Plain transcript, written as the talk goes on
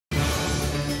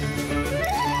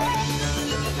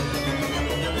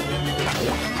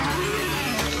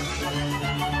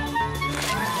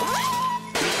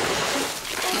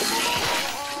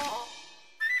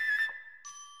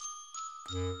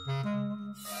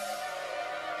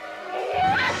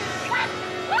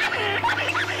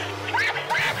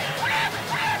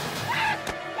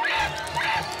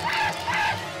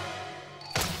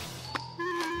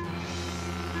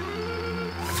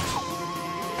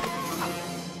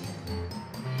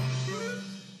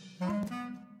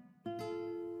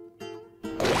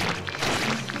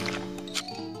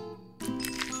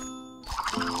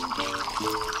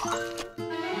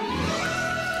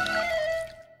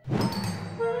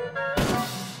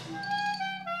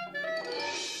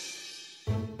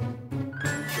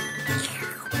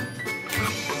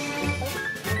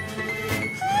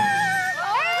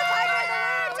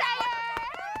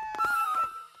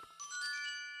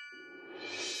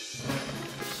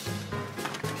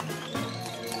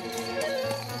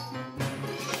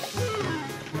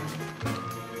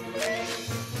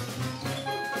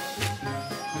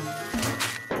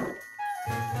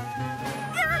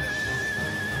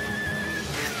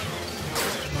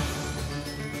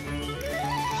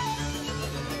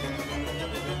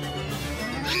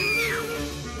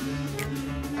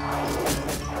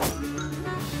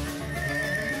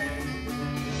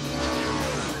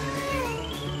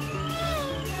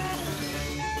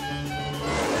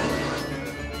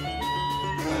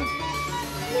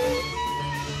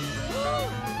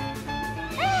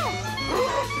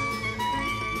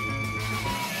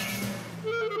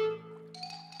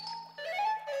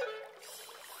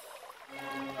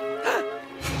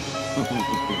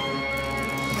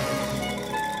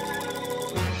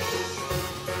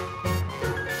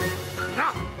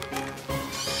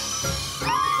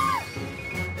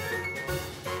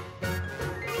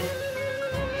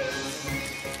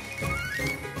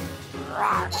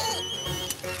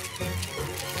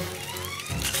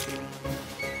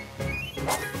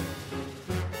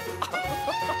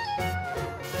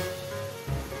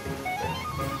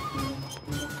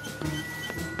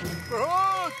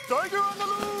Tiger on the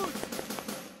loose!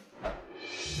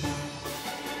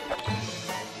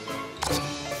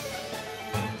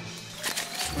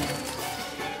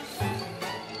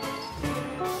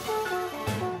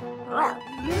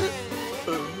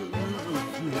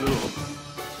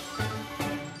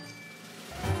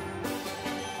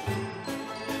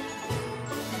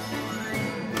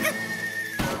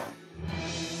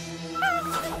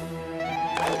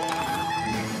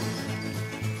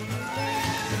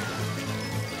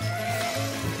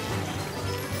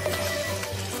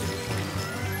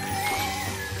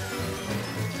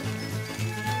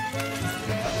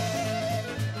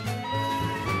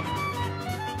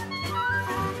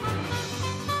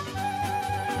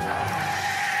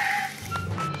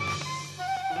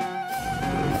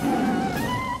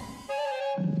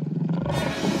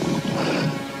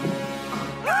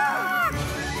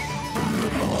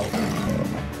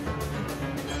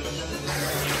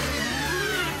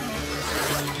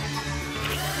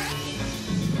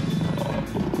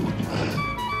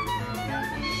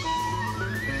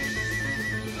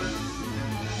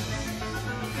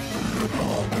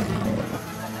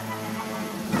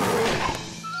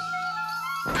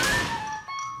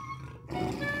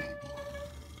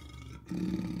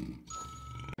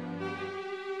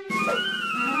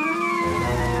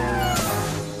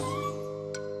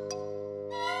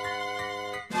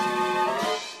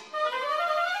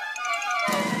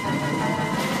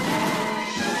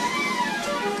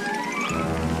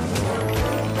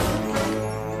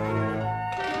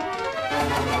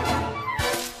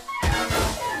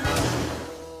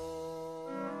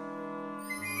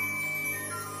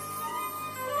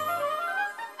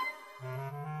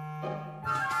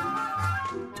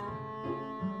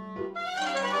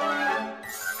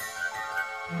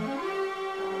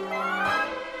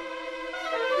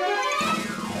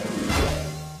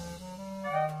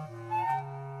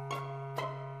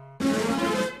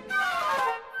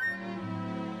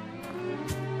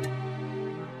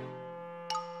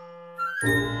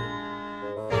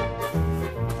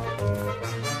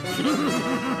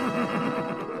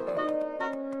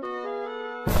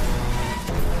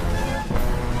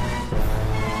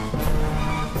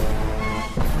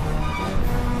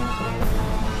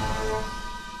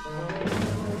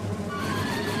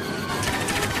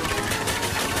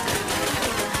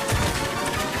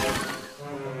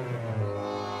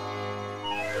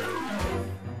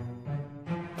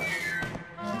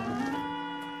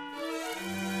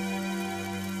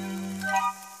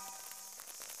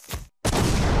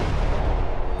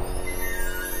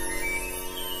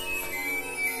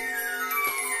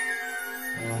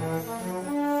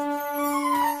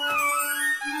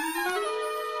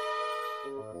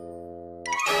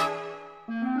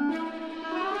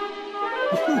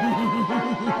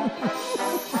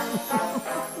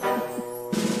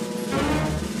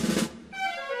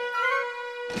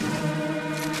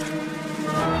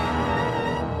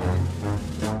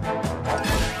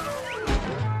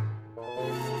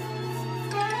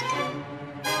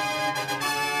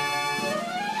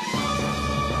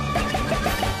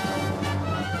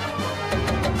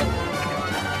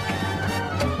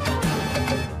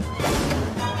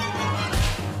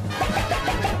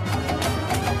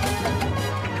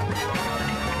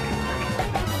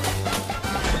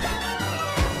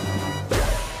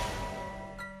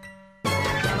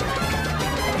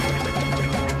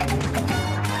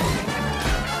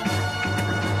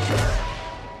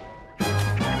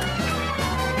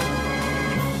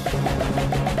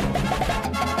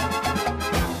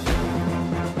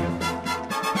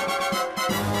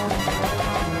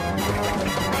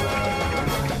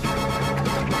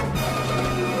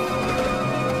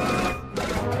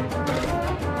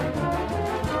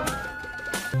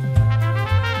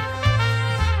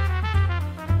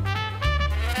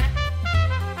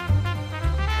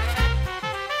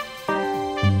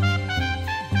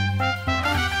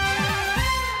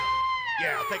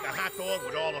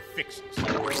 With all the fixings.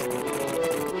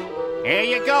 Here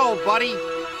you go, buddy.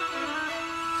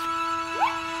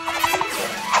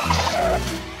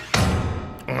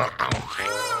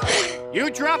 You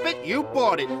drop it, you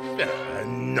bought it.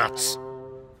 Nuts.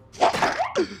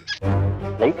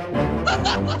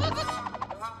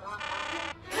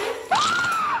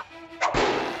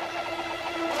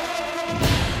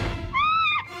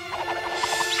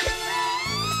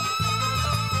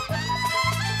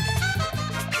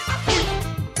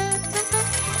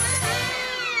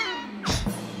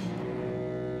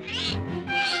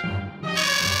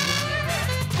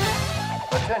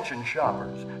 Attention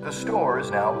shoppers, the store is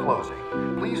now closing.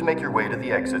 Please make your way to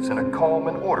the exits in a calm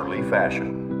and orderly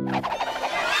fashion.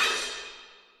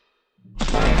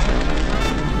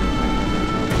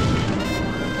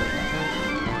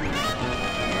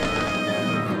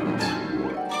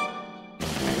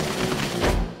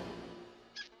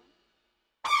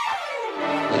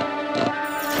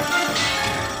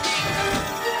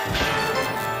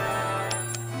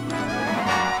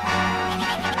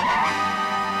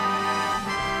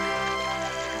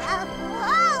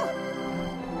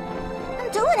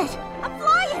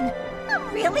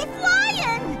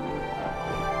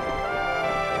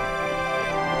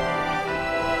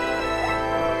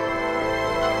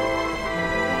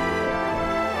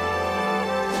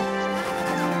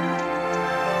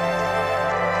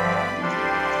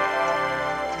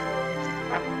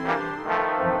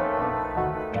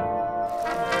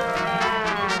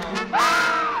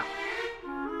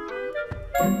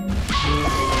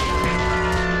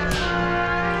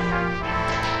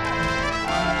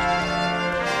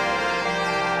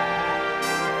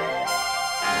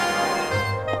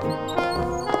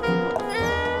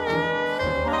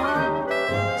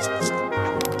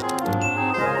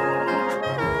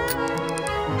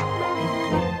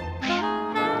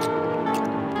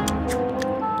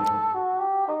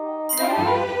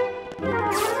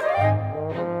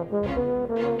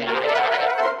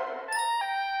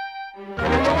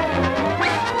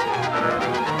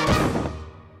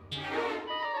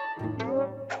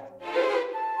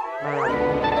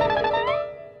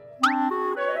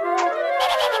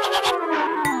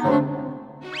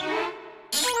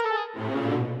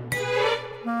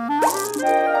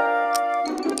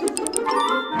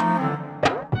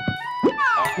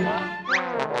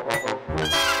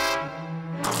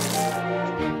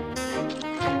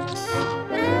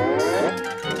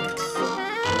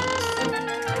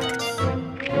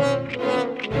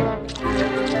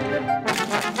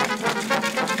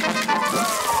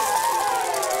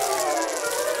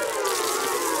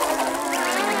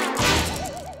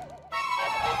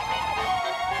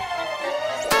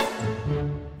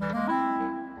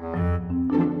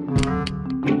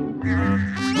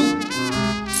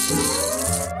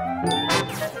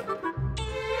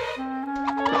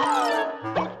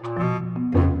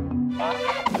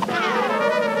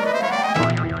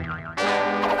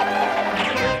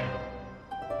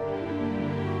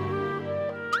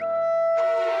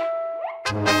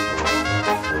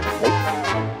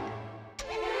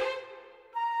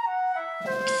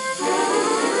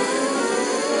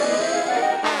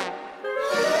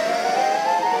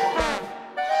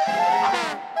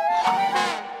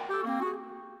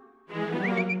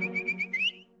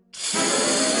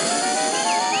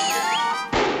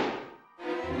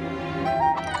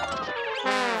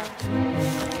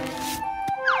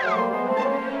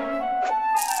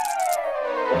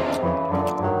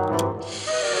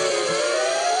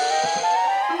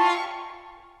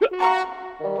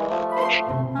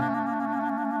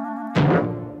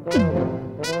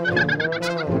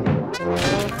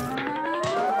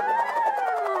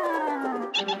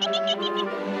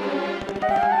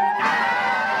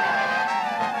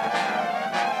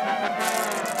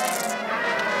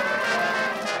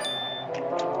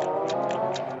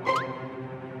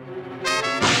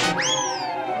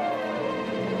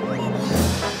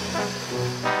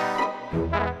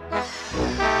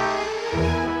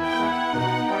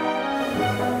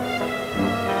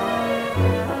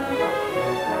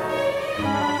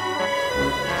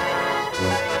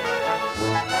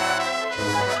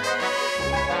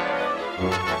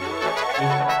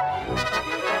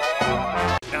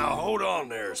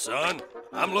 Son,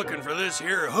 I'm looking for this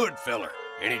here Hood feller.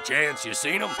 Any chance you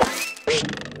seen him?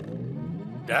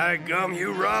 Daggum,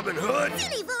 you Robin Hood?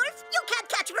 Silly wolf, you can't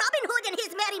catch Robin Hood and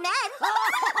his merry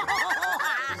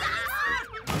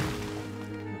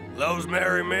men. Those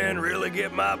merry men really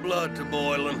get my blood to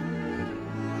boiling.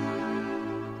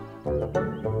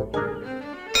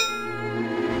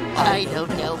 I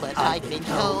don't know, but I've been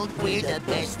told we're the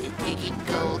best at digging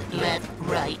gold. Left,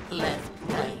 right, left,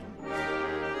 right.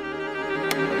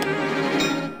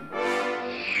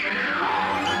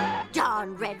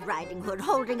 Darn Red Riding Hood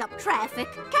holding up traffic.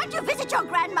 Can't you visit your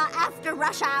grandma after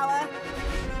rush hour?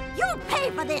 You'll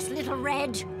pay for this, Little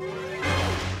Red.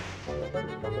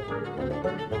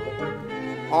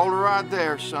 Hold it right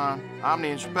there, son. I'm the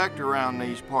inspector around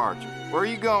these parts. Where are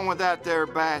you going with that there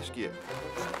basket?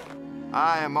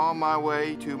 I am on my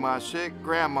way to my sick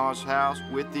grandma's house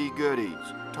with the goodies.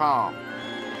 Tom.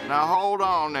 Now hold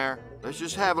on there. Let's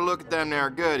just have a look at them there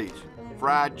goodies.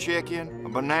 Fried chicken, a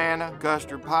banana,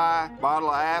 custard pie, bottle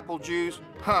of apple juice.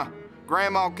 Huh.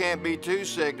 Grandma can't be too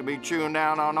sick to be chewing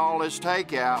down on all this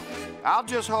takeout. I'll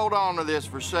just hold on to this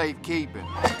for safekeeping.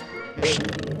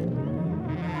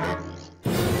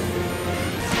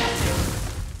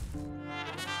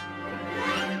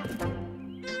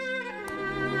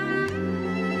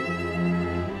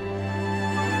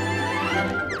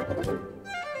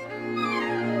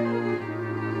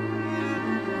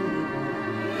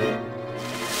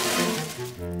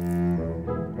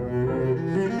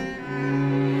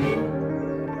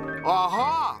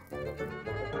 Aha!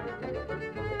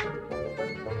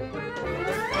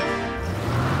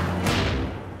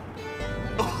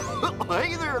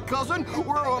 Hey there, cousin.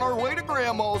 We're on our way to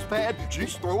Grandma's pad.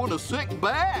 She's throwing a sick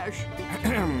bash.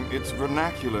 It's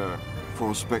vernacular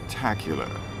for spectacular.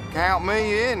 Count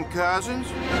me in, cousins.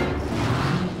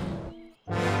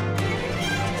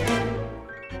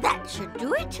 That should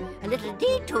do it. A little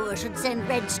detour should send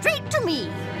Red straight to me.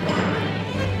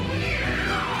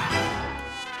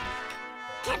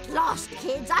 Get lost,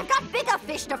 kids. I've got bigger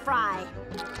fish to fry.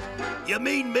 You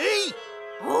mean me?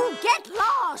 Oh, get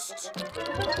lost!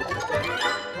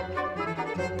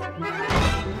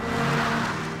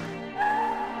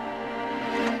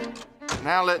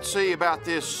 Now let's see about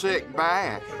this sick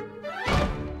bash.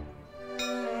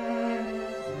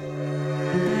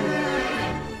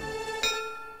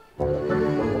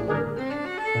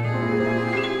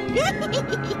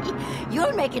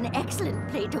 You'll make an excellent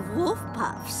plate of wolf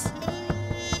puffs.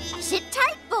 Sit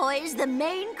tight, boys. The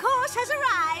main course has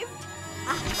arrived.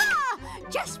 Aha!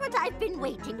 Just what I've been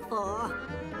waiting for.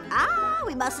 Ah,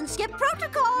 we mustn't skip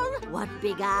protocol. What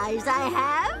big eyes I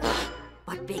have.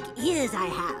 What big ears I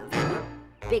have.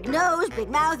 Big nose, big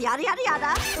mouth, yada, yada,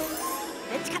 yada.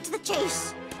 Let's cut to the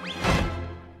chase.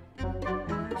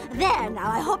 There,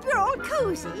 now, I hope you're all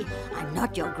cozy. I'm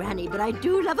not your granny, but I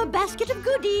do love a basket of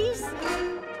goodies.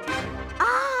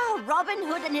 Ah, Robin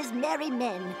Hood and his merry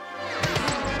men.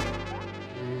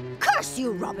 Curse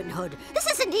you, Robin Hood. This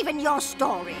isn't even your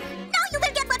story. Now you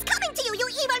will get what's coming to you, you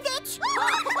evil witch!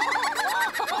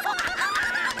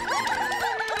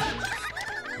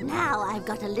 Now I've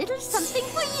got a little something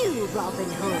for you, Robin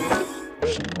Hood.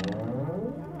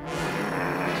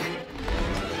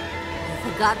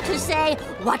 You forgot to say,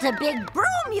 what a big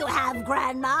broom you have,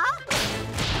 Grandma.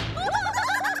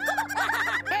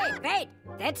 Hey, wait,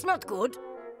 that's not good.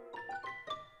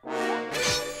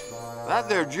 That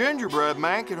there gingerbread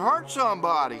man could hurt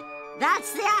somebody.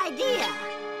 That's the idea.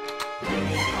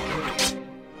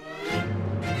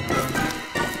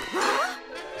 Huh?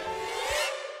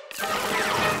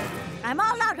 I'm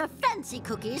all out of fancy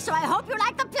cookies, so I hope you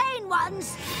like the plain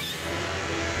ones.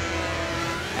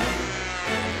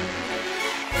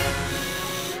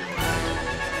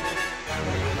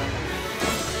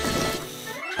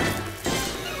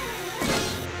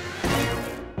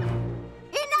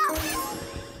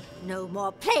 No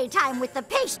more playtime with the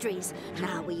pastries.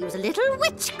 Now we use a little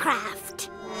witchcraft.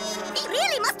 We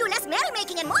really must do less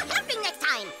merrymaking and more helping next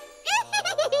time.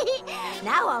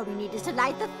 Now all we need is to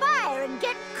light the fire and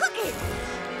get cooking.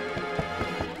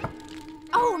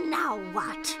 Oh, now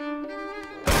what?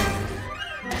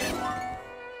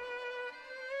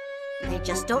 They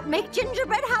just don't make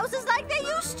gingerbread houses like they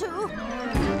used to.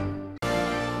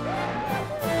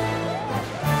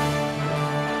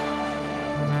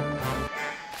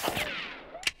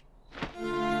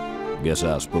 Guess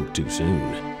I spoke too soon.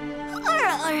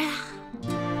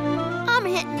 I'm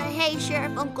hitting the hay,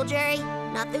 Sheriff Uncle Jerry.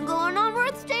 Nothing going on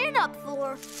worth staying up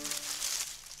for.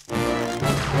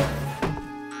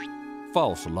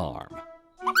 False alarm.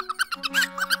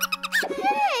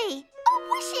 Hey, a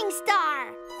wishing star.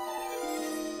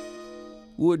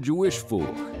 What'd you wish for?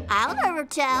 I'll never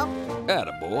tell.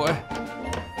 Attaboy.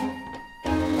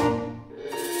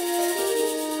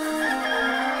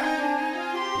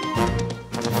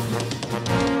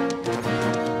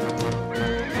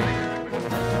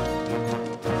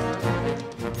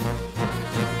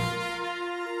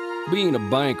 Being a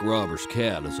bank robber's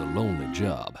cat is a lonely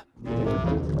job.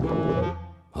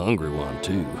 Hungry one,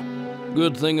 too.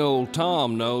 Good thing old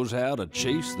Tom knows how to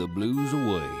chase the blues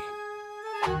away.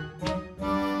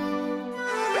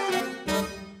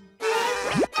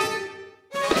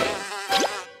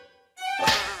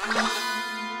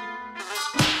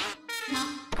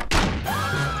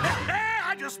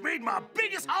 I just made my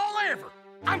biggest haul ever.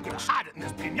 I'm gonna hide it in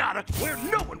this pinata where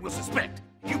no one will suspect.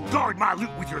 You guard my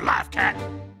loot with your life, cat.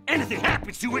 Anything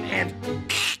happens to it and...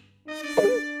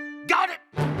 Got it?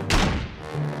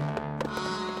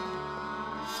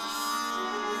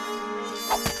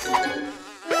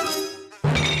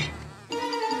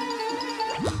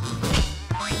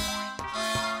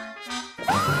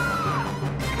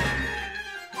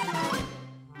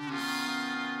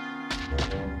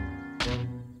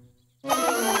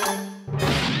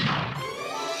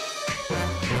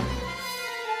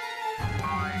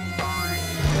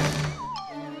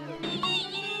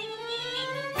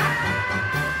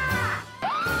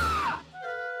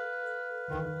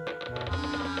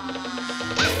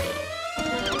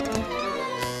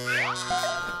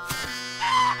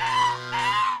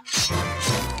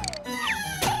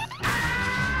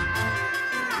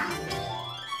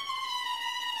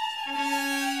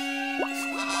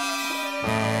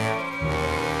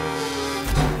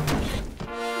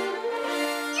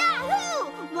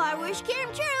 Yahoo! My wish came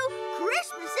true.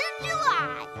 Christmas in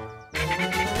July.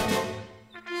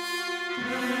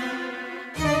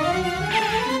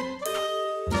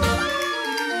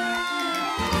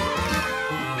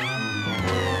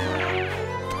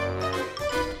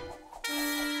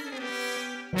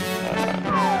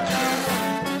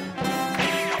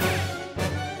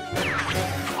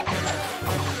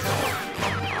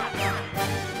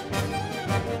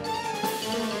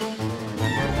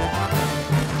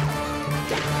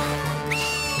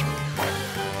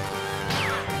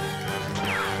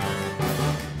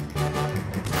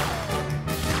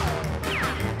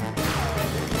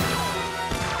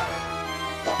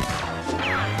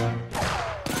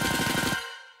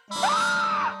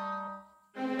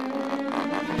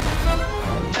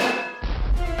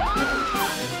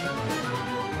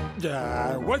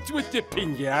 What's with the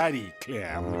pinata,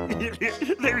 Clem?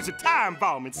 There's a time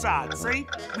bomb inside, see?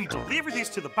 We deliver this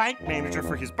to the bank manager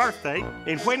for his birthday,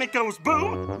 and when it goes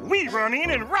boom, we run in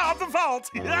and rob the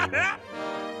vault. The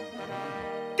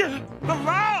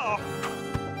law!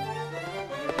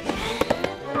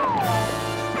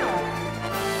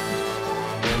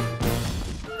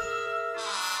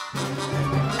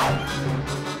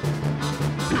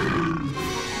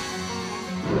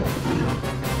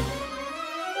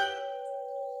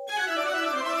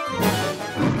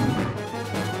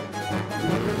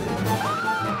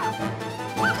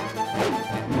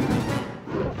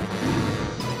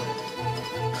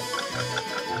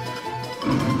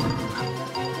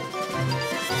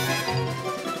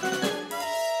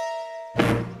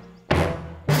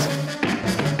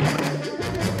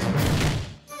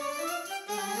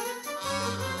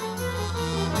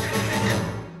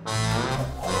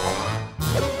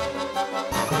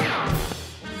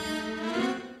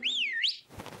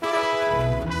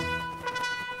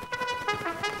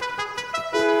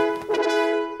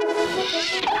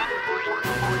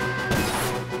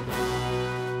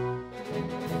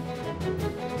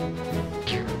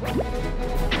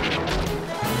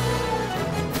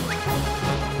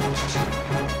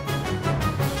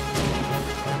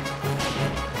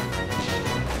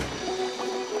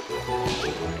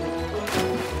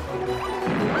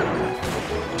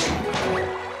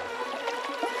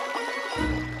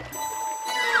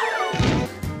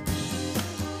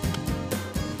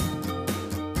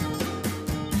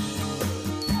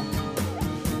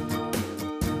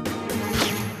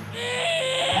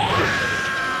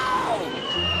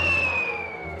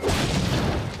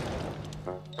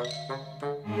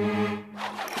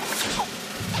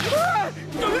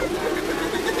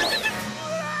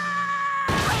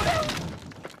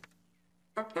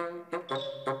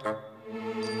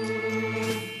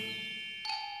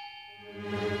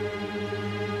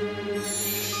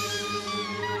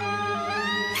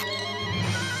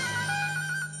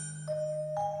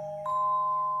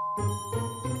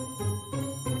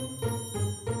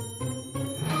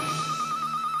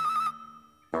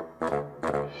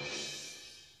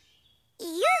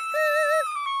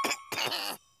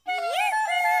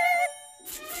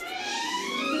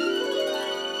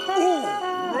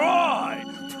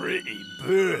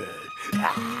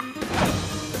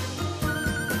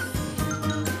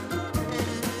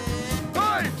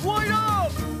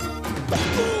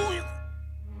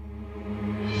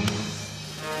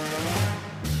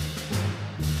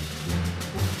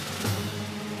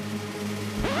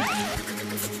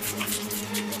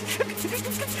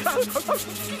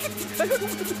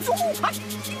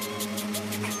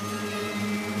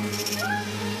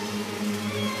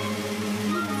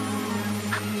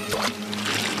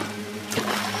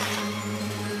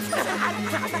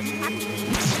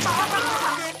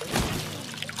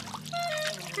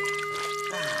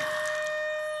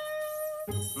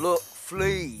 Look,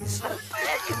 fleas.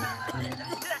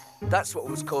 That's what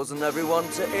was causing everyone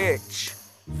to itch.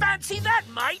 Fancy that,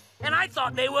 mate! And I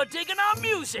thought they were digging our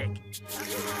music.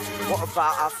 What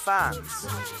about our fans?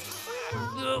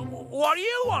 What do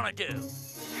you want to do?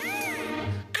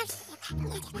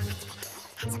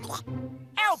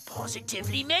 How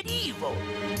positively medieval.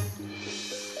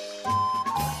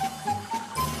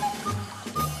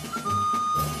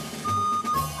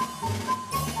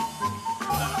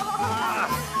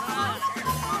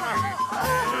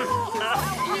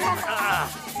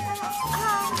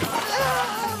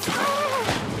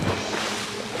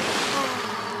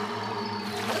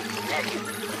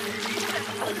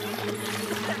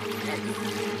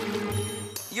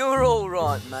 You're all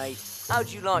right, mate. How'd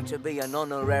you like to be an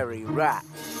honorary rat?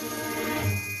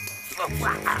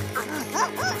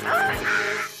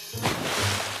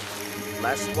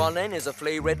 Last one in is a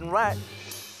flea-ridden rat.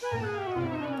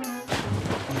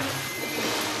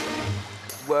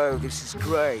 Whoa, this is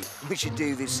great. We should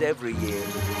do this every year.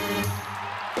 Swing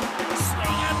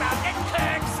around and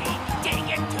curtsy, dig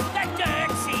into the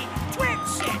dirtsy,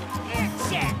 twitch it,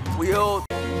 itch it. We all...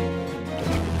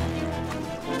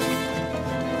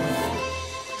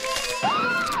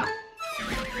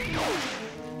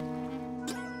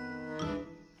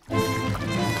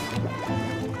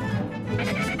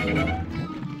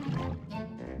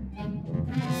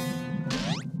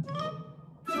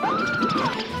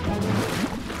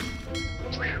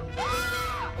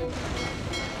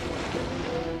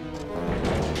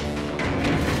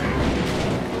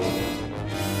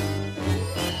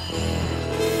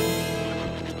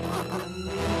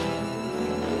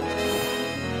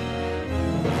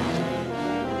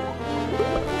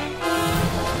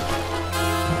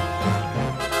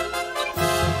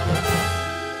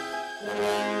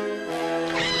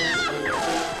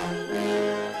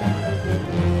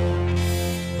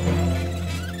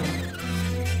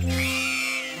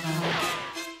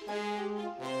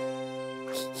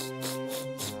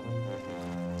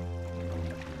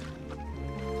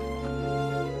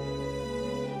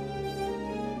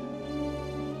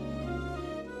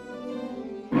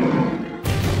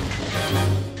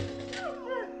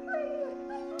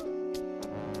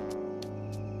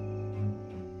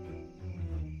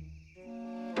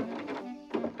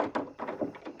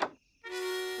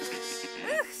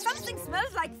 Something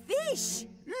smells like fish.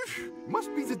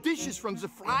 Must be the dishes from the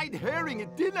fried herring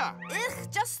at dinner. Ugh,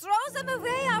 just throw them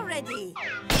away already.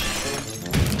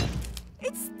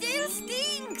 It still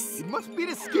stinks. It must be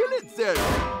the skillet then.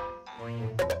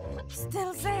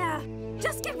 Still there.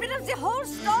 Just get rid of the whole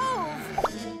stove.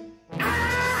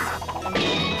 Ah!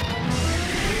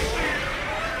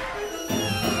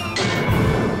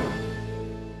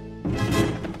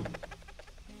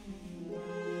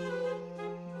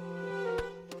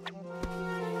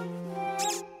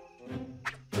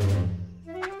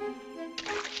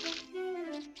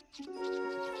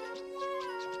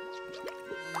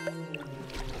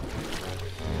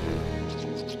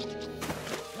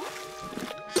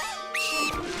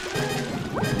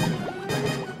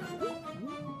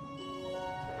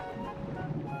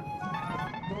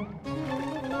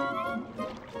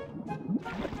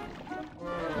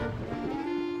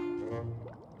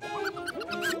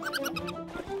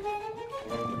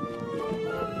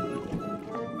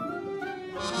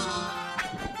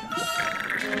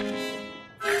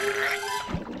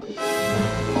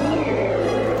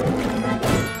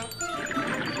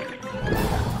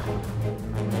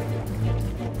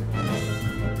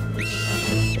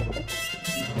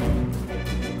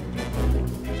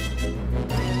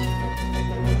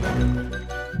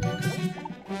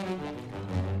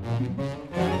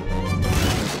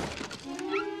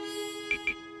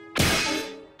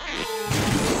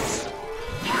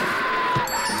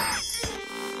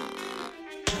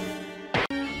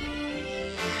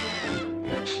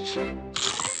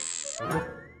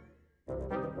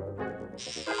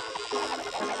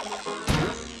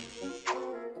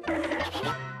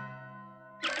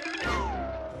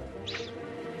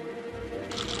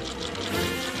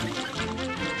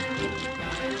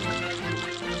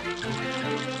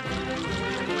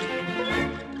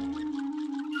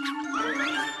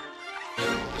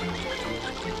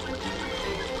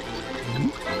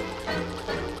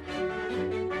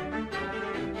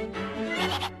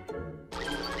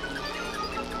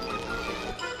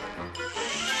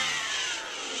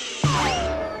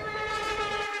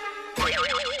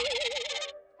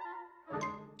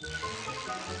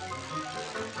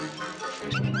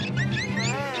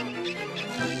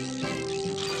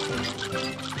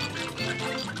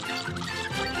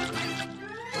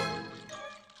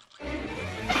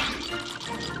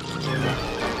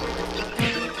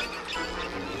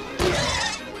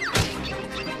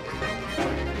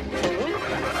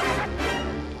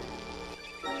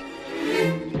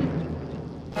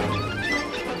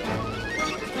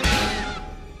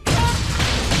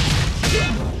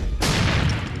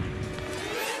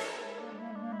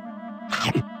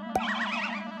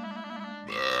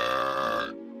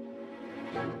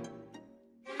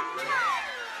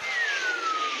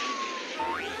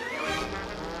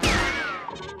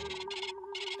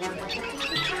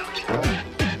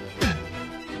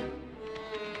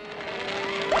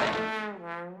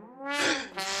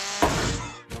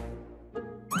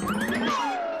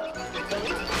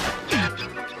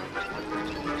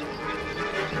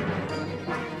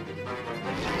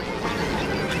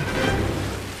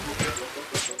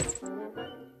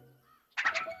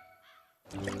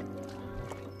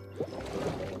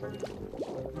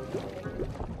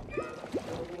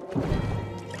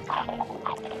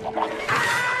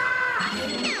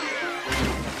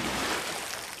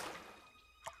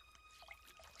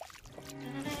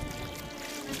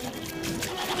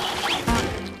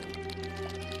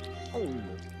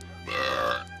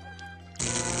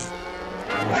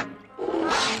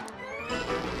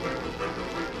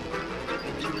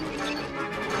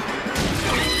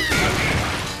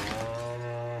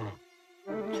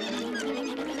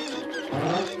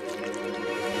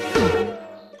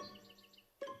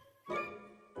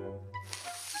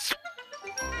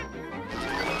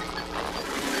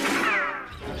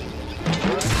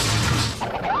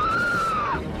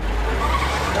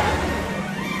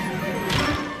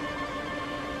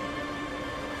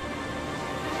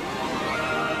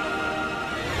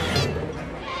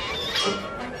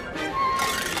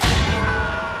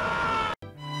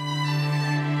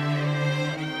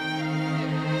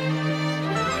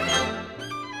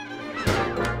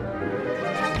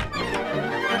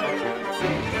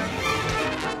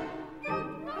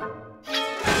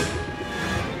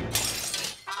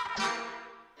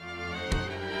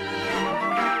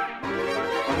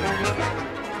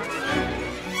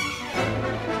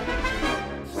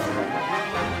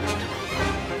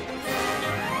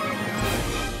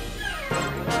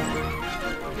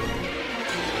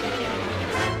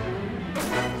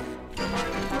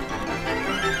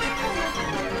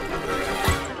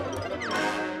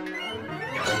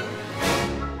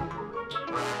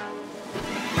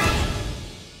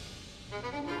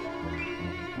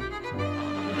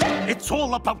 It's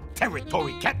all about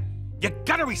territory, Cat. You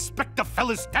gotta respect the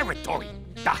fella's territory.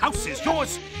 The house is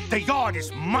yours, the yard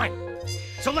is mine.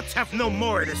 So let's have no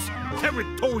more of this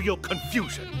territorial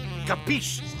confusion.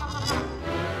 Capiche?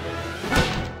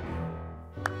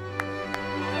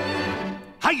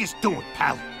 How you doing,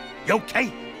 pal? You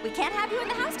okay? We can't have you in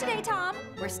the house today, Tom.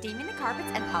 We're steaming the carpets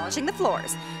and polishing the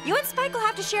floors. You and Spike will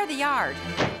have to share the yard.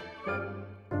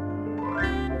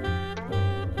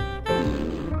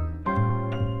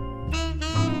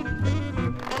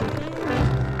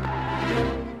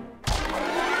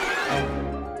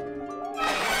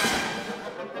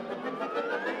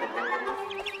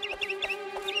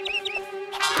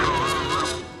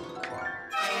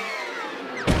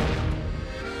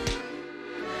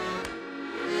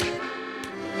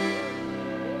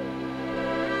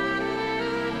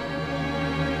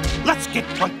 Let's get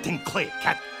one thing clear,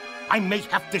 Cat. I may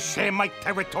have to share my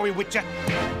territory with you,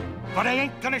 but I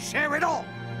ain't gonna share it all.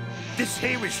 This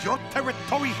here is your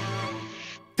territory.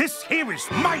 This here is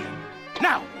mine.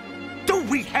 Now, do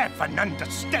we have an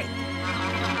understanding?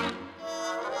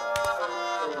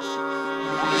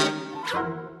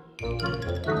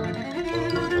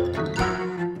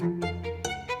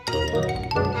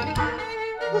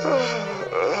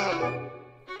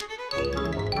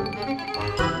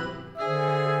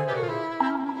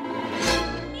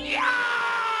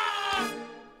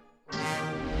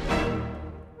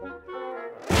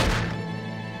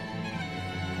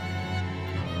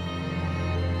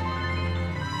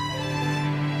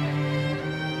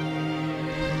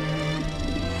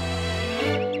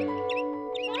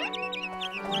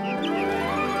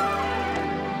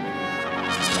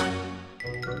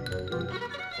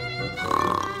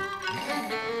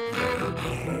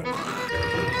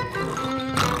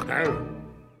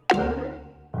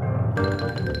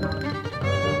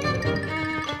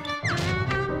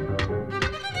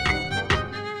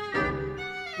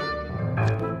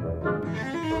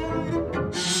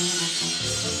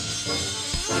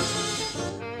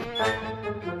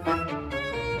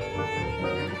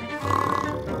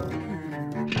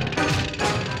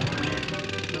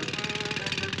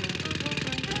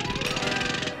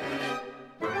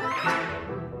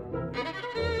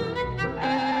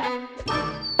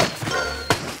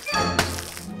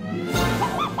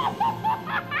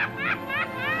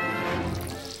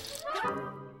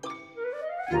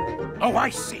 Oh,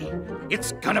 I see.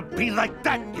 It's gonna be like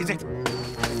that, is it?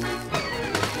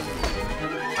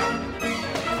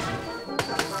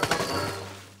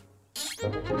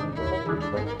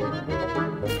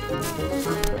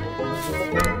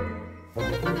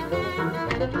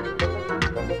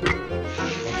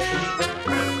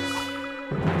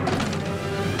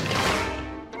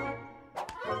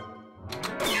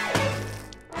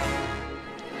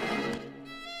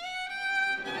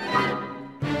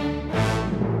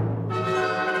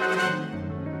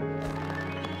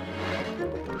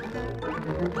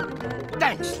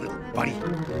 Thanks, little buddy.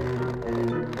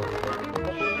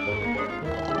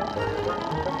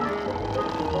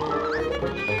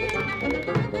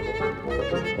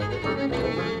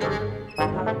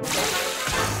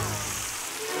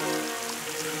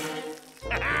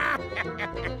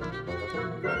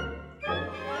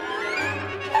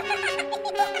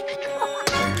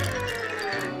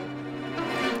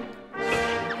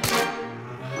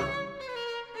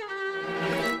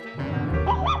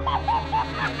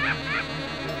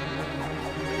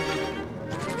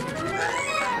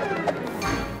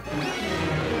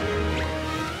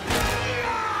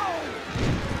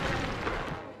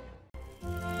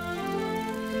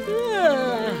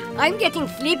 I'm getting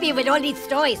sleepy with all these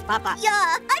stories, Papa.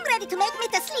 Yeah, I'm ready to make me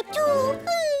to sleep too.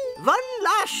 One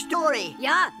last story.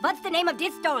 Yeah, what's the name of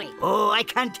this story? Oh, I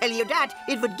can't tell you that.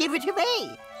 It would give it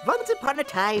away. Once upon a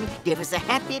time, there was a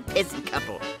happy peasant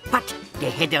couple. But they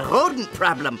had a rodent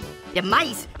problem. The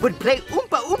mice would play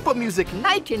Oompa Oompa music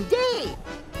night and day.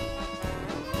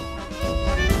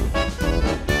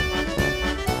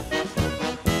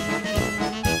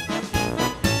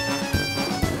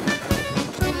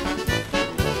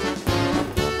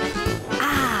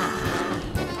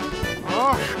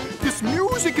 This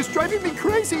music is driving me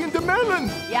crazy in the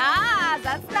melon. Yeah,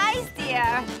 that's nice,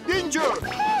 dear. Ginger!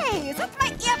 Hey, that's my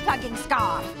ear-plugging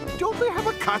scarf. Don't we have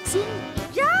a cutscene?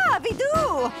 Yeah, we do.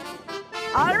 All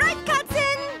right,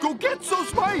 Katzen. Go get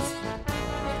those mice.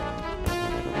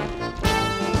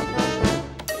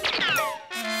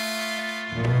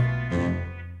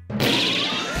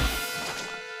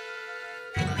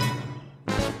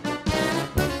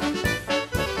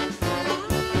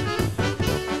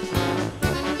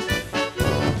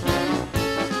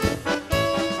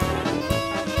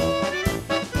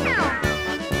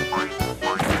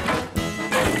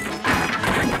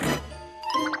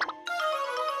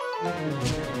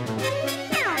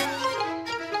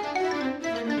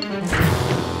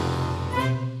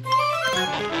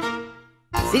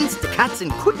 Since the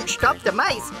Katzen couldn't stop the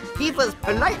mice, he was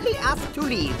politely asked to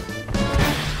leave.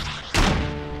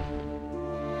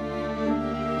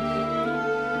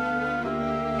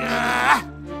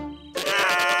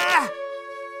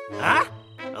 Huh?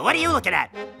 What are you looking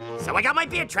at? So I got my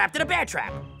beard trapped in a bear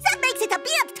trap. That makes it a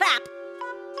beard trap.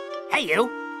 Hey, you.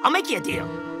 I'll make you a deal.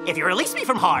 If you release me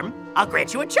from harm, I'll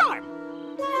grant you a charm.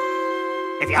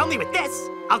 If you help me with this,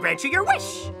 I'll grant you your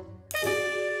wish.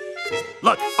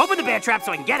 Look, open the bear trap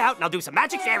so I can get out, and I'll do some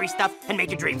magic fairy stuff and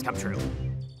make your dreams come true.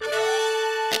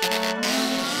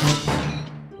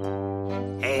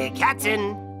 Hey,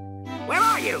 Katzen. Where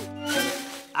are you?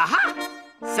 Aha!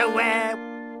 So,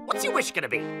 what's your wish gonna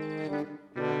be?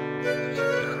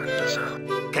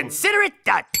 Consider it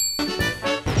done.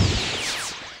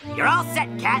 You're all set,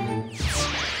 Cat.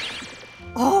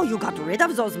 Oh, you got rid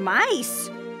of those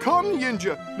mice. Come,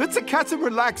 Ginger. Let's the Katzen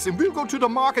relax and we'll go to the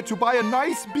market to buy a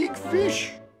nice big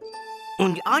fish.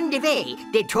 And on the way,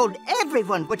 they told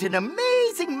everyone what an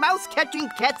amazing mouse-catching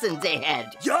Katzen they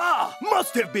had. Yeah,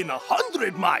 must have been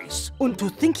 100 mice. And to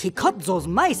think he caught those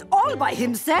mice all by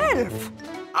himself.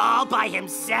 All by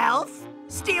himself?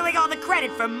 Stealing all the credit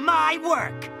for my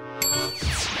work.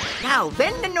 Now,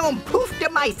 when the gnome poofed the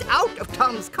mice out of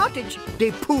Tom's cottage, they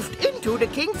poofed into the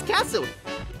king's castle.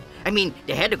 I mean,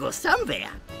 they had to go somewhere.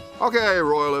 Okay,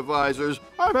 royal advisors,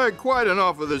 I've had quite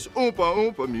enough of this Oompa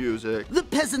Oompa music. The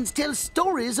peasants tell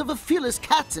stories of a fearless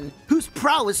Katzen whose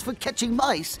prowess for catching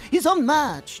mice is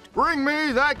unmatched. Bring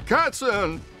me that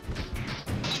Katzen!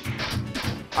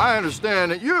 I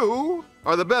understand that you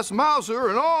are the best mouser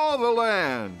in all the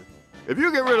land. If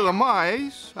you get rid of the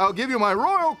mice, I'll give you my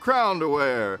royal crown to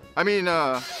wear. I mean,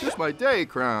 just my day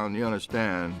crown, you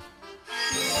understand.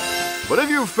 But if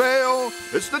you fail,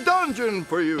 it's the dungeon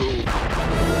for you.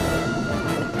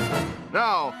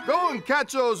 Now, go and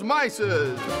catch those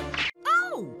mices.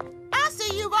 Oh, I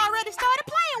see you've already started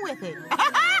playing with it.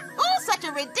 Oh, such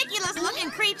a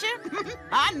ridiculous-looking creature.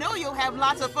 I know you'll have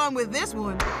lots of fun with this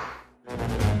one.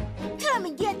 Come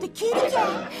and get the kitty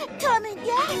cat. Come and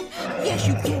get it. Yes,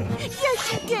 you can.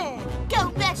 Yes, you can.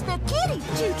 Go fetch the kitty,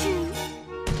 Choo-Choo.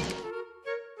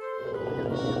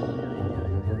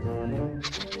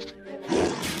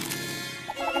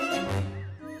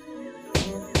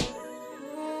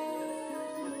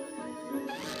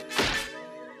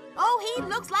 Oh, he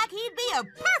looks like he'd be a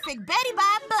perfect Betty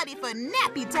Bye buddy for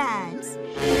nappy times.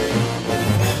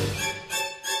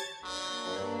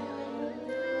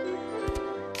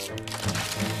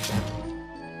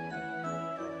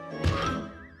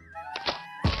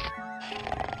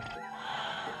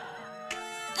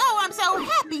 Oh, I'm so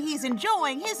happy he's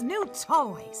enjoying his new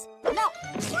toys. Now,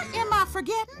 what am I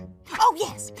forgetting? Oh,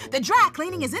 yes, the dry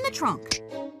cleaning is in the trunk.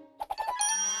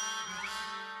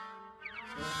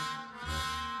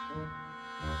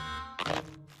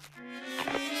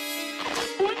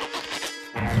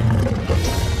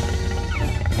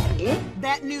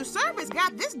 That new service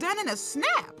got this done in a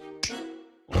snap.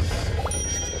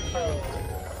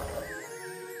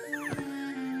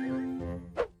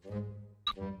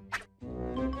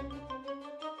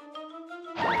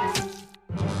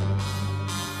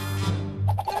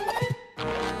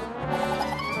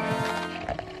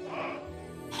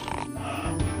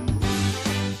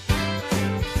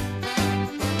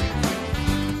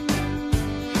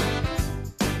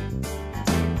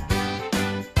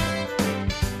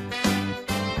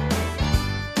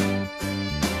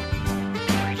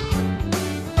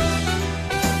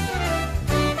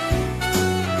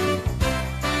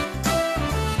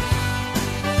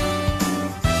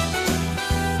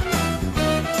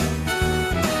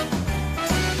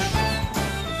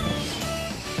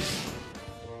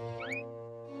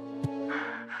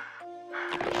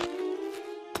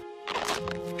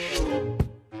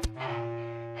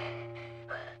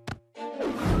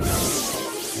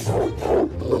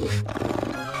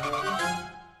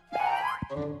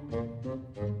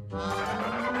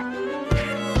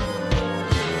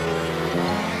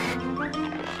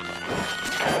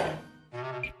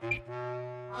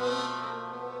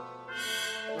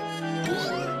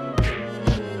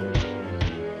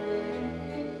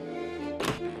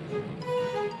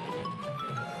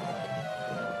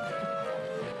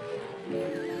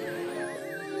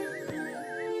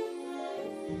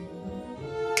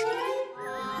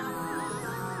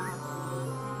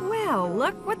 Well,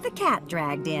 look what the cat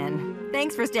dragged in.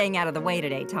 Thanks for staying out of the way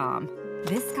today, Tom.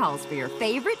 This calls for your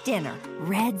favorite dinner,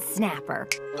 red snapper.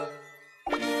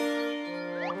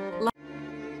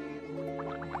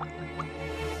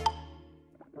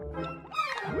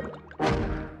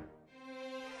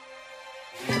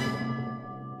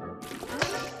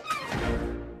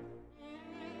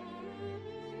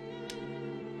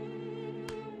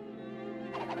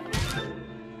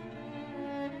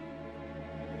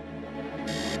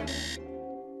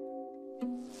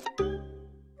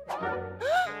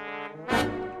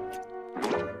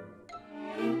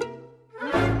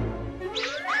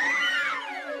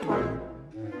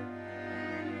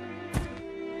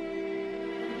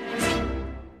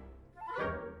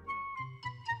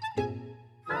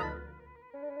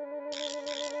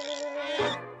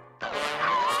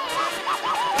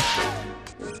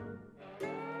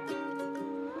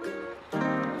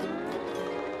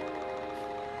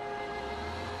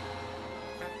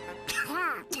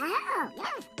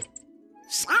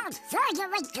 Sounds very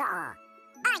original.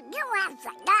 I knew I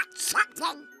forgot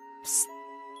something. Psst.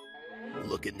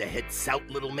 Look in the head south,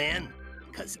 little man,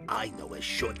 'cause I know a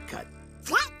shortcut.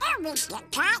 Thank you, Mr.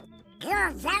 Cat.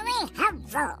 You're very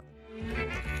helpful.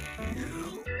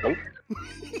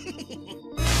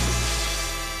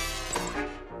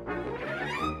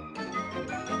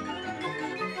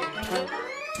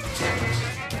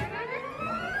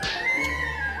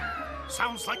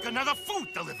 Sounds like another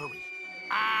food delivery.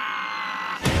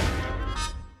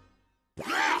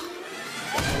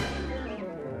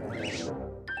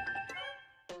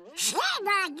 Shame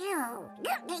on you.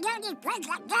 You're the only friend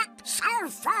I got so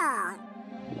far.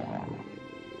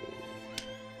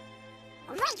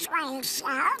 Which way is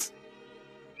south?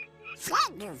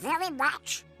 Thank you very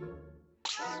much.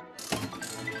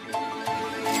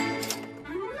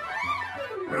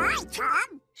 Hi,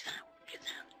 Tom.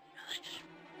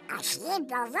 A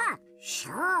sleepover?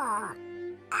 Sure.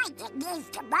 I can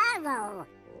leave tomorrow.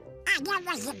 I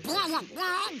never appear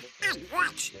again. I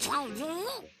watch TV.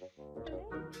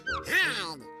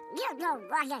 Hi, you don't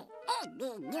want to eat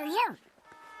me, do you?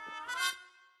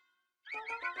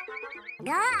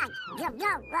 Good, you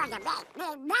don't want to make me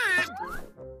mad.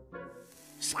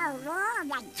 So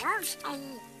warm and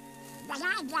toasty that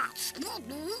I got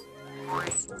sleepy.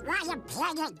 Want to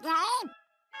play a game?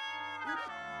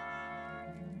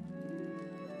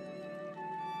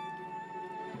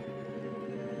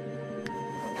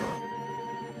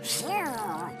 Phew,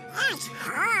 that's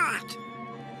hot.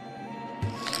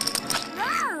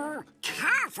 Whoa,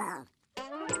 careful.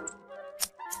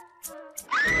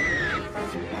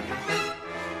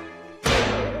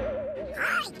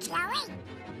 Hi, Joey.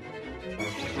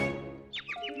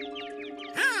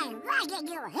 Hey, why did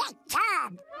you hit Tom?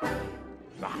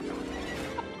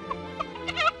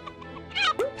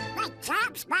 But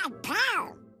Tom's my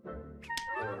pal.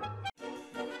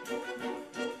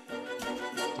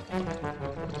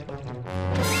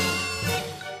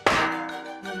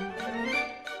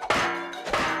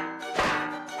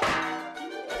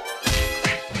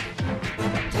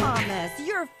 Thomas,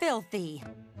 you're filthy.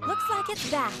 Looks like it's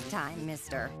bath time,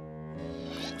 mister.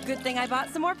 Good thing I bought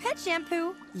some more pet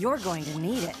shampoo. You're going to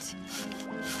need it.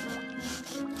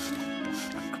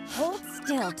 Hold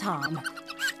still, Tom.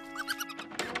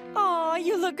 Aw,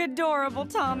 you look adorable,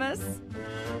 Thomas.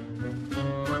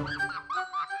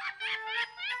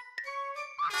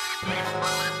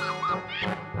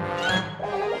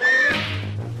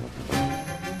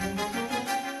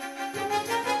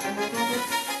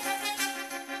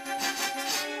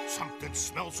 Something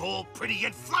smells all pretty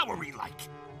and flowery like.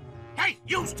 Hey,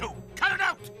 yous two, cut it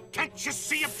out! Can't you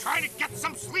see him trying to get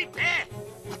some sleep here?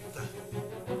 What the?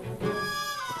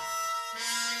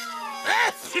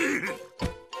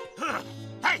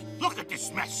 Hey, look at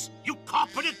this mess. You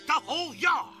carpeted the whole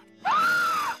yard.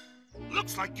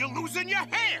 Looks like you're losing your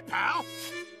hair, pal.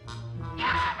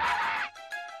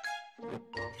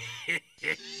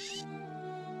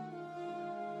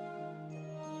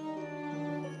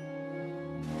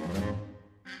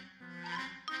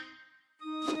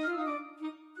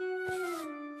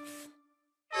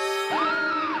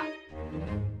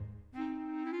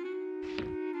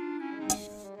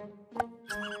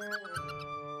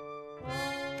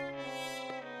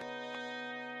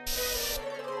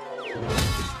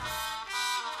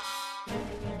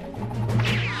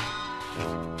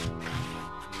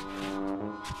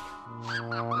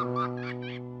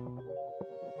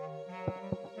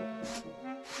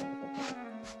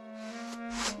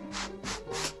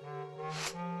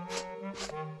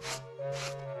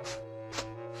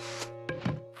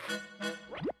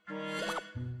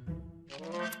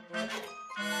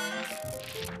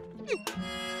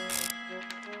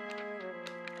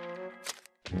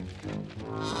 You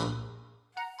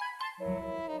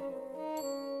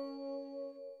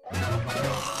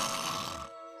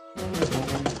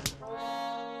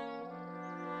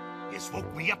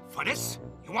woke me up for this?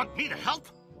 You want me to help?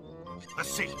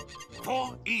 Let's see.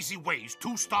 4 easy ways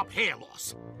to stop hair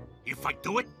loss. If I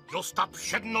do it, you'll stop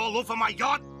shedding all over my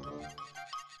yard.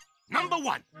 Number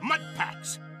 1, mud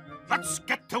packs. Let's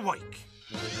get to work.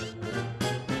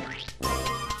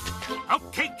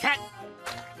 Okay, Cat.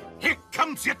 Here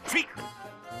comes your treatment.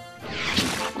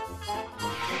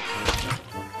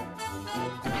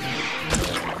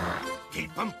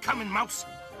 Keep them coming, Mouse.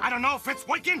 I don't know if it's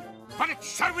working, but it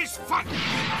sure is fun.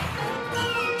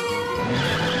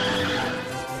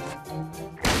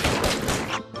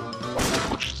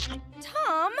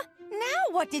 Tom, now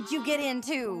what did you get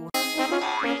into?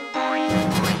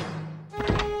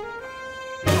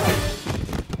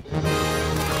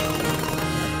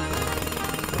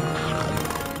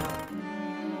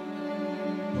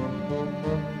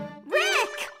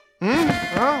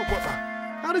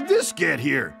 How did this get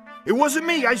here? It wasn't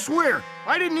me, I swear.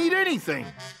 I didn't eat anything.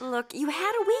 Look, you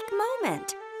had a weak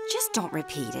moment. Just don't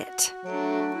repeat it.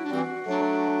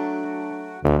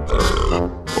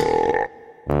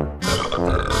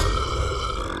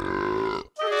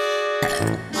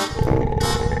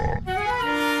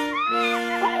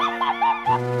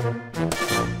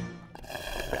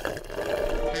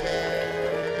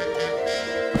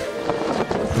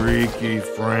 Freaky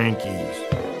Frankies.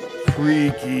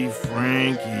 Freaky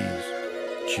Frankies.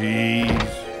 Cheese,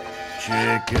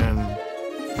 chicken,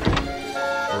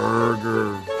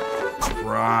 burger,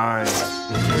 fries.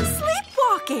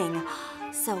 Sleepwalking!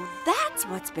 So that's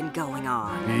what's been going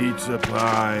on. Pizza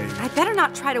pie. I better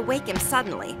not try to wake him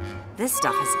suddenly. This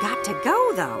stuff has got to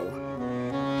go, though.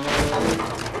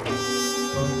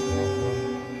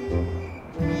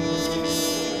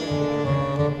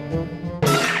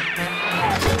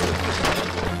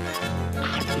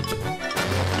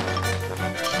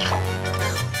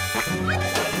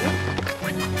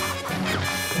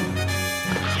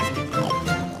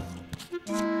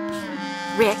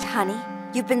 Rick, honey,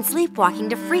 you've been sleepwalking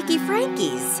to Freaky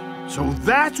Frankie's. So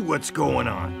that's what's going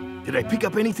on. Did I pick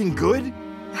up anything good?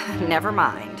 Never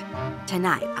mind.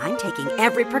 Tonight, I'm taking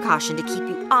every precaution to keep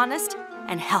you honest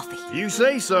and healthy. You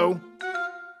say so.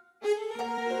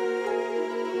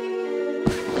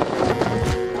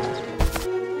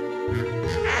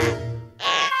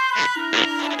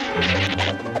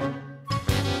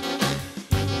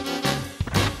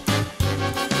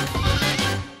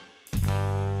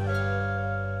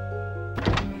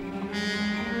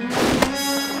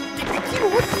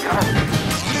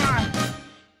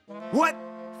 What?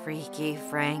 Freaky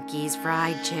Frankie's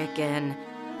fried chicken.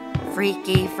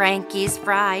 Freaky Frankie's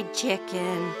fried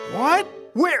chicken. What?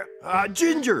 Where?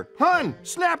 Ginger, hun,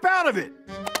 snap out of it.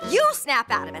 You snap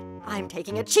out of it. I'm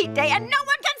taking a cheat day and no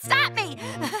one can stop me.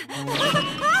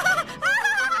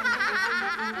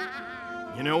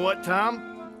 You know what,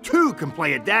 Tom? 2 can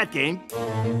play at that game.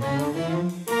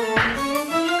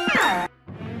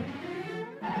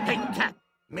 Hey, Cat.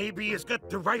 Maybe he's got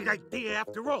the right idea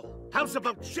after all. How's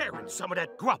about sharing some of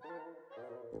that grub?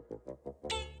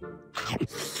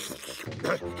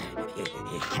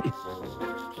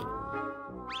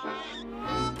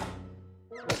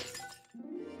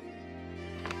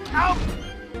 Out!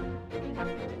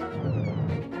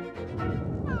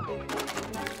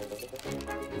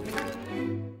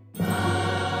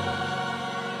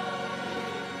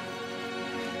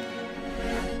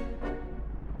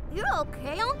 You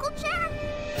okay, Uncle Chair?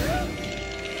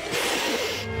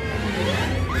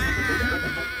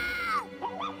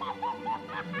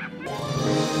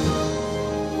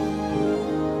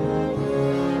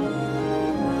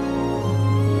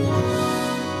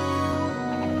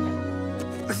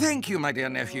 Thank you, my dear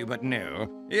nephew, but no.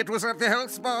 It was at the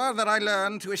health spa that I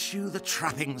learned to eschew the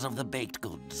trappings of the baked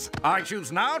goods. I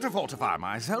choose now to fortify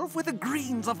myself with the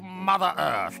greens of Mother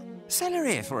Earth.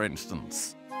 Celery, for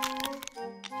instance.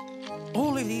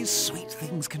 All of these sweet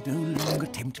things can no longer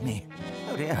tempt me.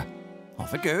 Oh dear,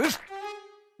 off it goes.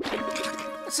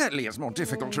 Certainly it's more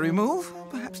difficult to remove.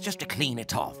 Perhaps just to clean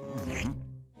it off.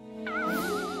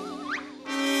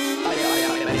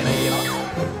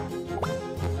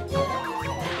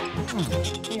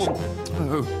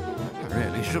 Oh, I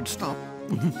really should stop.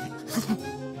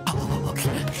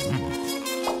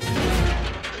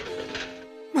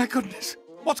 My goodness,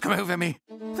 what's come over me?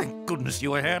 Thank goodness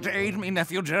you were here to aid me,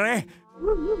 Nephew Jerry.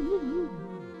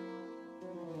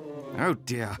 Oh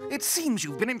dear, it seems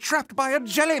you've been entrapped by a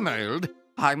jelly mold.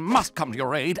 I must come to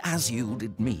your aid, as you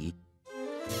did me.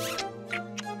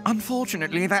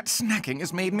 Unfortunately, that snacking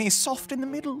has made me soft in the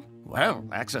middle. Well,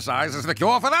 exercise is the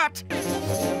cure for that.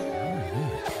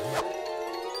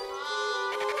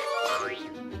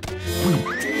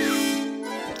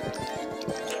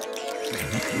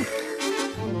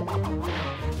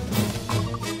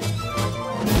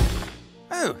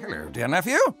 Oh, hello, dear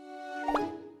nephew.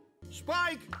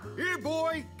 Spike, here,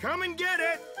 boy. Come and get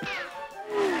it.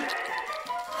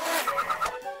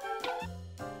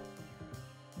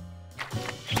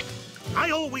 I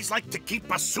always like to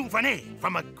keep a souvenir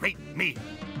from a great meal.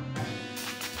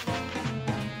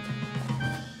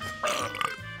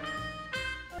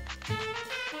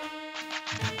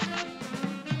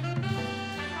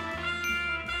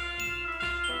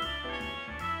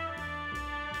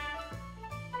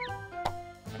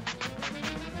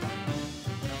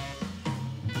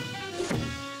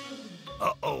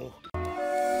 Uh-oh.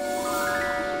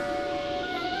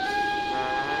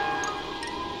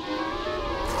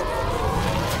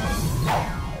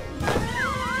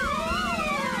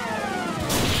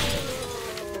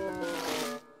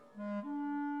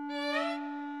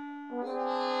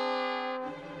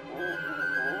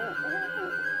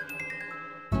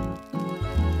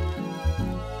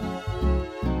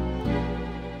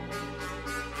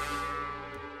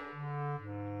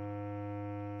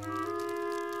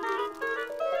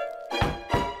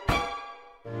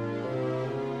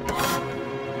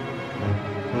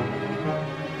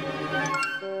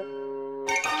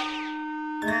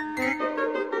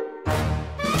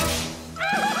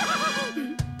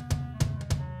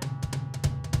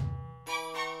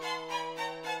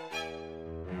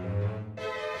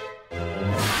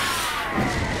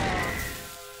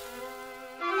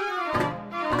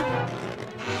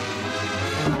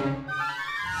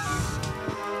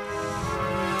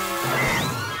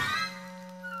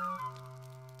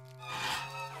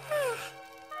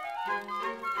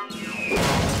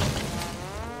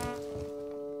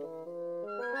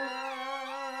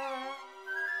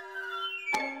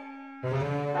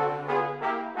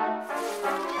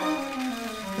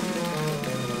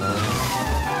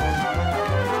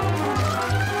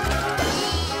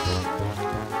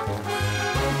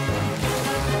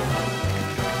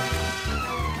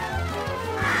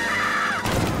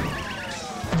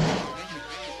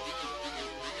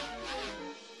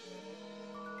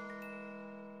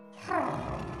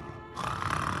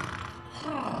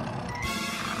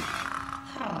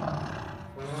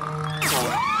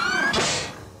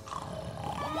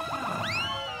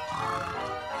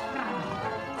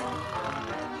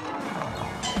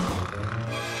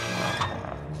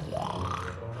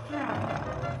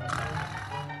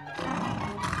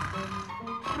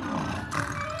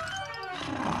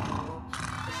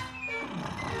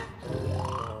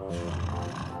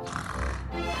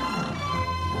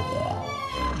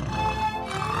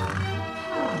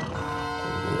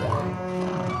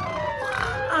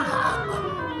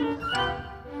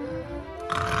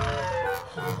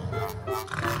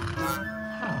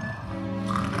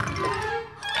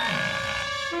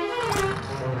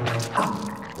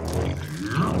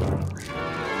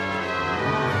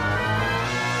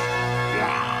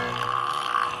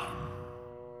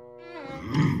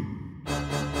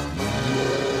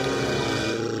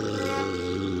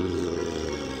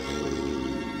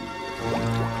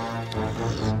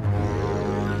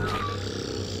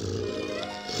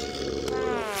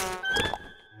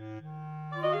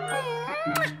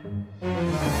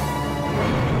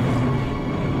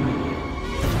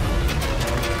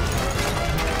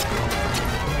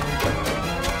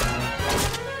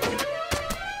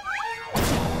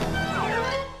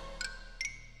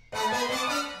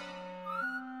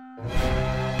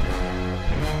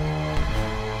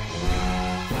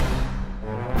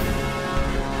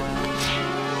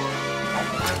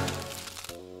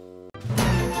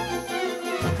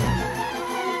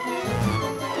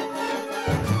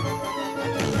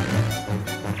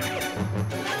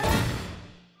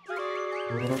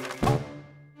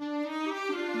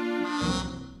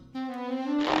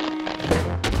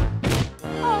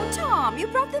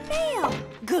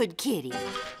 Good kitty.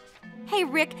 Hey,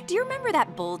 Rick, do you remember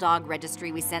that bulldog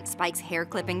registry we sent Spike's hair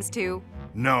clippings to?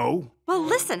 No. Well,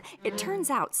 listen, it turns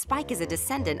out Spike is a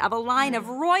descendant of a line of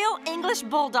Royal English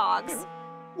Bulldogs.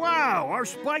 Wow, our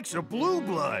Spike's a blue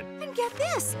blood. And get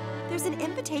this, there's an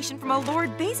invitation from a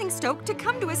Lord Basingstoke to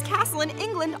come to his castle in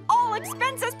England, all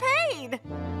expenses paid.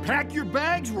 Pack your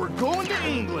bags, we're going to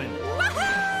England.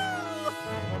 Woohoo!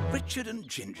 Richard and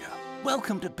Ginger,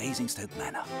 welcome to Basingstoke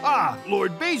Manor. Ah,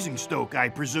 Lord Basingstoke, I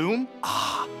presume.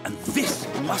 Ah, and this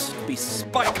must be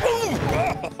Spike.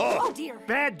 Oh, dear.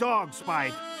 Bad dog,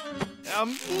 Spike.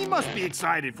 He must be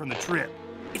excited from the trip.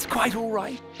 It's quite all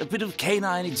right. A bit of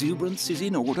canine exuberance is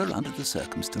in order under the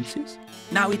circumstances.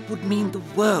 Now, it would mean the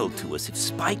world to us if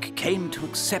Spike came to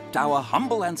accept our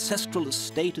humble ancestral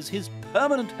estate as his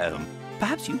permanent home.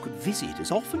 Perhaps you could visit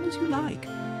as often as you like.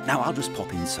 Now, I'll just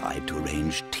pop inside to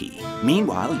arrange tea.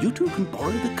 Meanwhile, you two can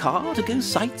borrow the car to go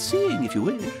sightseeing if you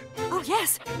wish. Oh,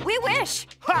 yes, we wish.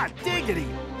 Hot diggity!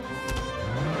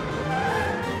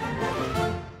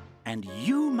 And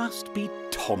you must be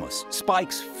Thomas,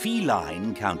 Spike's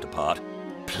feline counterpart.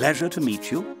 Pleasure to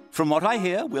meet you. From what I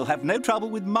hear, we'll have no trouble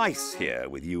with mice here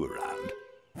with you around.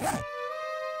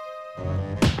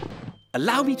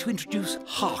 Allow me to introduce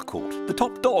Harcourt, the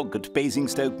top dog at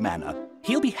Basingstoke Manor.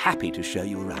 He'll be happy to show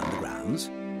you around the grounds.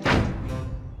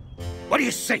 What do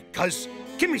you say, cuz?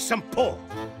 Give me some paw.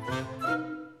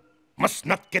 Must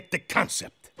not get the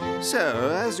concept.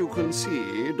 So, as you can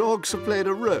see, dogs have played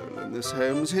a role in this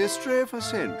home's history for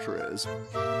centuries.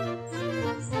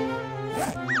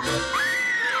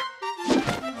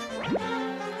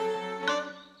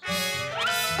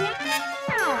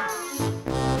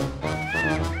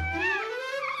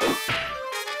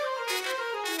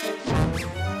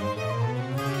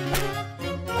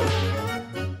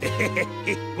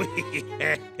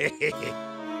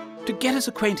 To get us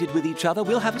acquainted with each other,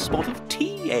 we'll have a spot of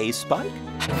tea, eh, Spike?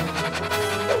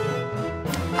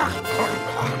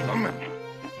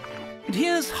 And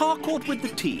here's Harcourt with the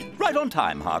tea. Right on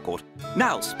time, Harcourt.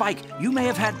 Now, Spike, you may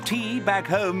have had tea back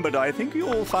home, but I think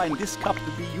you'll find this cup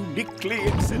to be uniquely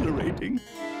exhilarating.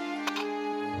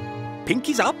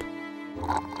 Pinkies up.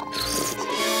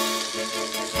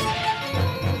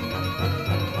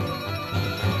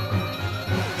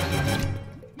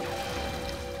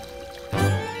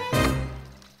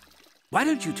 Why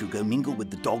don't you two go mingle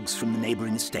with the dogs from the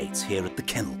neighboring estates here at the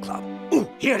Kennel Club? Ooh,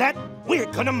 hear that? We're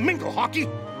gonna mingle, Hockey.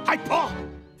 Hi, Paw.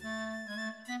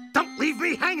 Don't leave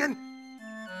me hanging.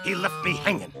 He left me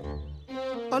hanging.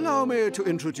 Allow me to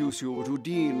introduce you to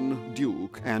Dean,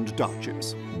 Duke, and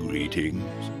Duchess. Greetings.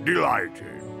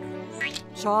 Delighted.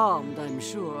 Charmed, I'm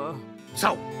sure.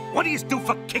 So, what do you do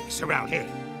for kicks around here?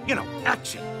 You know,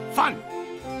 action, fun.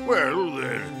 Well,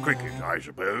 there's cricket, I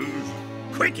suppose.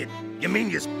 Cricket? You mean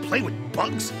you play with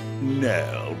bugs?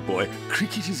 No, boy.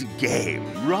 Cricket is a game,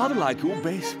 rather like your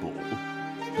baseball.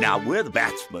 Now, we're the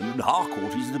batsman and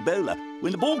Harcourt is the bowler.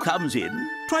 When the ball comes in,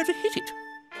 try to hit it.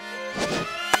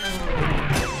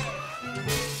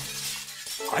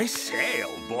 I say,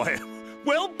 old boy,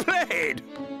 well played.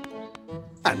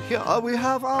 And here we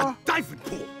have our... A diving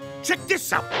pool. Check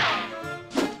this out.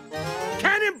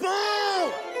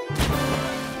 Cannonball!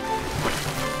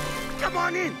 Come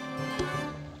on in.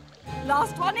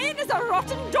 Last one in is a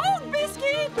rotten dog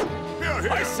biscuit. Here,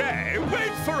 here. I say,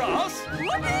 wait for us.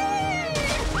 Whoopee!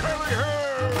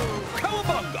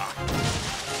 Cowabunga!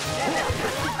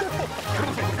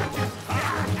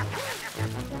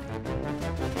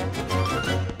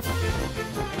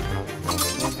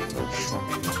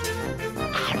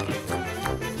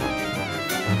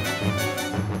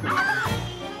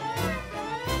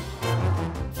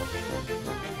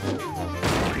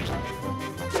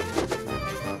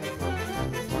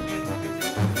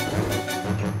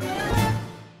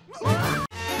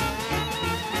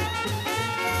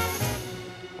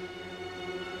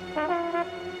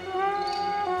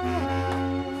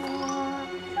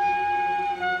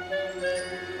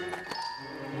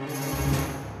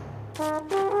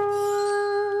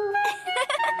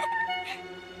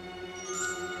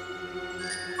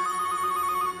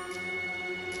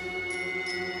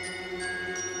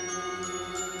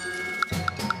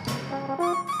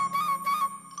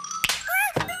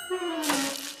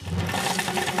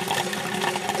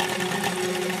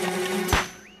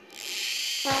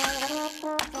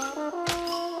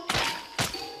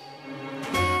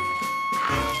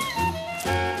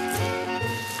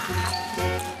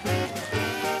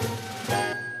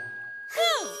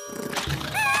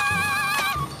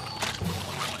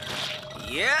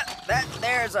 Yeah, that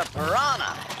there's a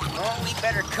piranha. Oh, we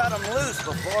better cut him loose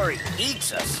before he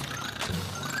eats us.